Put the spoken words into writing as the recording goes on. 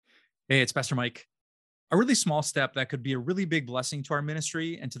Hey, it's Pastor Mike. A really small step that could be a really big blessing to our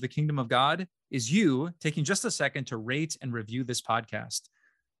ministry and to the kingdom of God is you taking just a second to rate and review this podcast.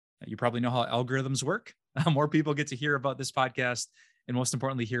 You probably know how algorithms work. More people get to hear about this podcast and most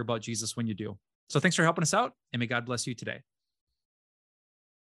importantly, hear about Jesus when you do. So thanks for helping us out and may God bless you today.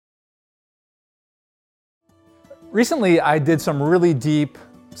 Recently, I did some really deep,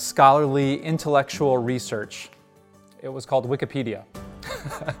 scholarly, intellectual research. It was called Wikipedia.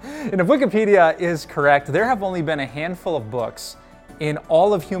 And if Wikipedia is correct, there have only been a handful of books in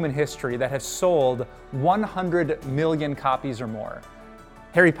all of human history that have sold 100 million copies or more.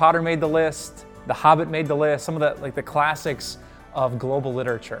 Harry Potter made the list, The Hobbit made the list, some of the classics of global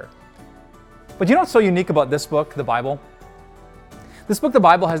literature. But you know what's so unique about this book, the Bible? This book, the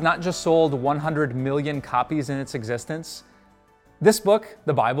Bible, has not just sold 100 million copies in its existence. This book,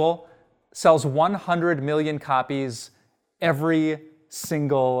 the Bible, sells 100 million copies every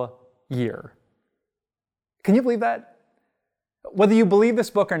single year. Can you believe that? Whether you believe this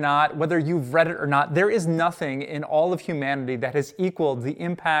book or not, whether you've read it or not, there is nothing in all of humanity that has equaled the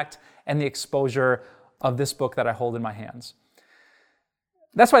impact and the exposure of this book that I hold in my hands.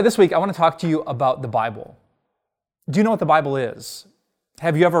 That's why this week I want to talk to you about the Bible. Do you know what the Bible is?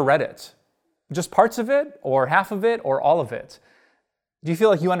 Have you ever read it? Just parts of it, or half of it, or all of it? Do you feel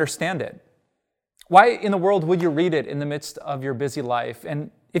like you understand it? Why in the world would you read it in the midst of your busy life?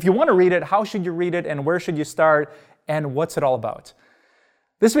 And if you want to read it, how should you read it, and where should you start, and what's it all about?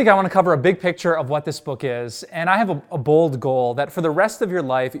 This week I want to cover a big picture of what this book is, and I have a bold goal that for the rest of your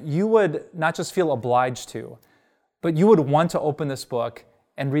life you would not just feel obliged to, but you would want to open this book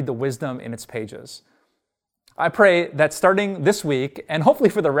and read the wisdom in its pages. I pray that starting this week, and hopefully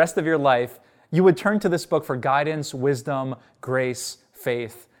for the rest of your life, you would turn to this book for guidance, wisdom, grace,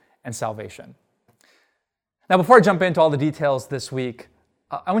 faith, and salvation. Now, before I jump into all the details this week,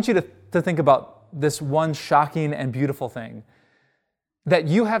 I want you to think about this one shocking and beautiful thing, that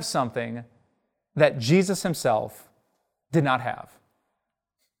you have something that Jesus himself did not have.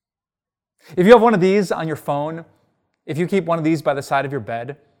 If you have one of these on your phone, if you keep one of these by the side of your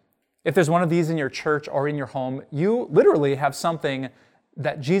bed, if there's one of these in your church or in your home, you literally have something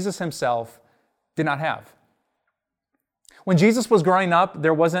that Jesus himself did not have. When Jesus was growing up,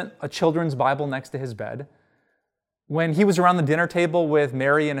 there wasn't a children's Bible next to his bed. When he was around the dinner table with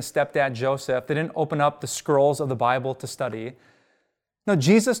Mary and his stepdad Joseph, they didn't open up the scrolls of the Bible to study. No,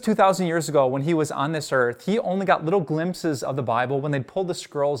 Jesus, 2,000 years ago, when he was on this earth, he only got little glimpses of the Bible when they'd pull the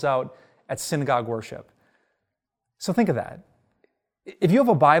scrolls out at synagogue worship. So think of that. If you have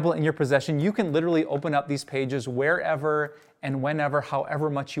a Bible in your possession, you can literally open up these pages wherever and whenever, however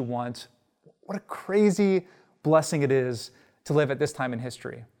much you want. What a crazy blessing it is to live at this time in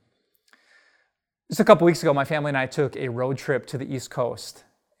history. Just a couple weeks ago, my family and I took a road trip to the East Coast.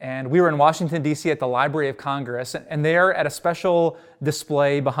 And we were in Washington, D.C. at the Library of Congress. And there at a special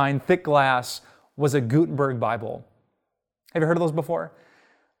display behind thick glass was a Gutenberg Bible. Have you heard of those before?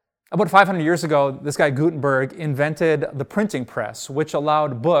 About 500 years ago, this guy Gutenberg invented the printing press, which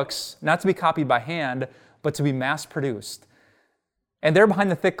allowed books not to be copied by hand, but to be mass-produced. And there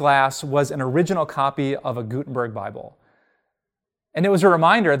behind the thick glass was an original copy of a Gutenberg Bible. And it was a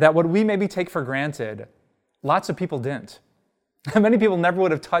reminder that what we maybe take for granted, lots of people didn't. Many people never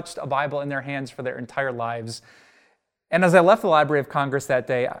would have touched a Bible in their hands for their entire lives. And as I left the Library of Congress that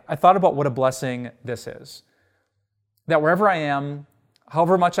day, I thought about what a blessing this is. That wherever I am,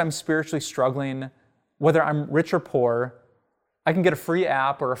 however much I'm spiritually struggling, whether I'm rich or poor, I can get a free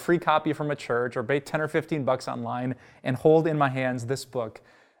app or a free copy from a church or pay 10 or 15 bucks online and hold in my hands this book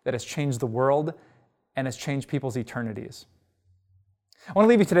that has changed the world and has changed people's eternities. I want to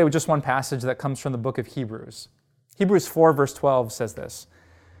leave you today with just one passage that comes from the book of Hebrews. Hebrews 4 verse 12 says this,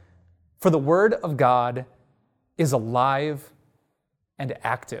 "For the word of God is alive and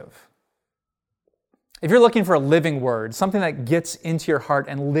active." If you're looking for a living word, something that gets into your heart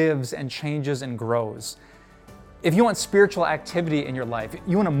and lives and changes and grows, if you want spiritual activity in your life,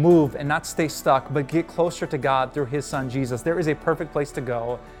 you want to move and not stay stuck, but get closer to God through his son Jesus, there is a perfect place to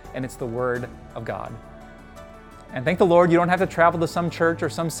go, and it's the Word of God. And thank the Lord, you don't have to travel to some church or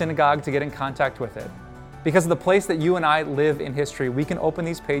some synagogue to get in contact with it. Because of the place that you and I live in history, we can open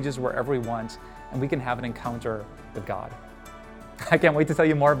these pages wherever we want, and we can have an encounter with God. I can't wait to tell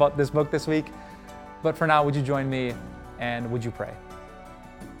you more about this book this week, but for now, would you join me and would you pray?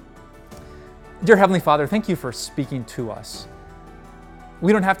 Dear Heavenly Father, thank you for speaking to us.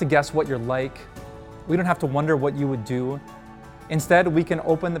 We don't have to guess what you're like. We don't have to wonder what you would do. Instead, we can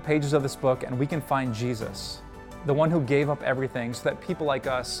open the pages of this book and we can find Jesus, the one who gave up everything so that people like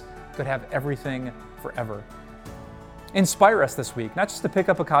us could have everything forever. Inspire us this week, not just to pick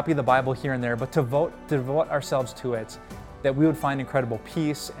up a copy of the Bible here and there, but to devote ourselves to it, that we would find incredible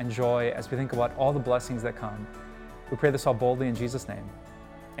peace and joy as we think about all the blessings that come. We pray this all boldly in Jesus' name.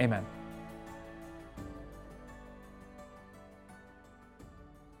 Amen.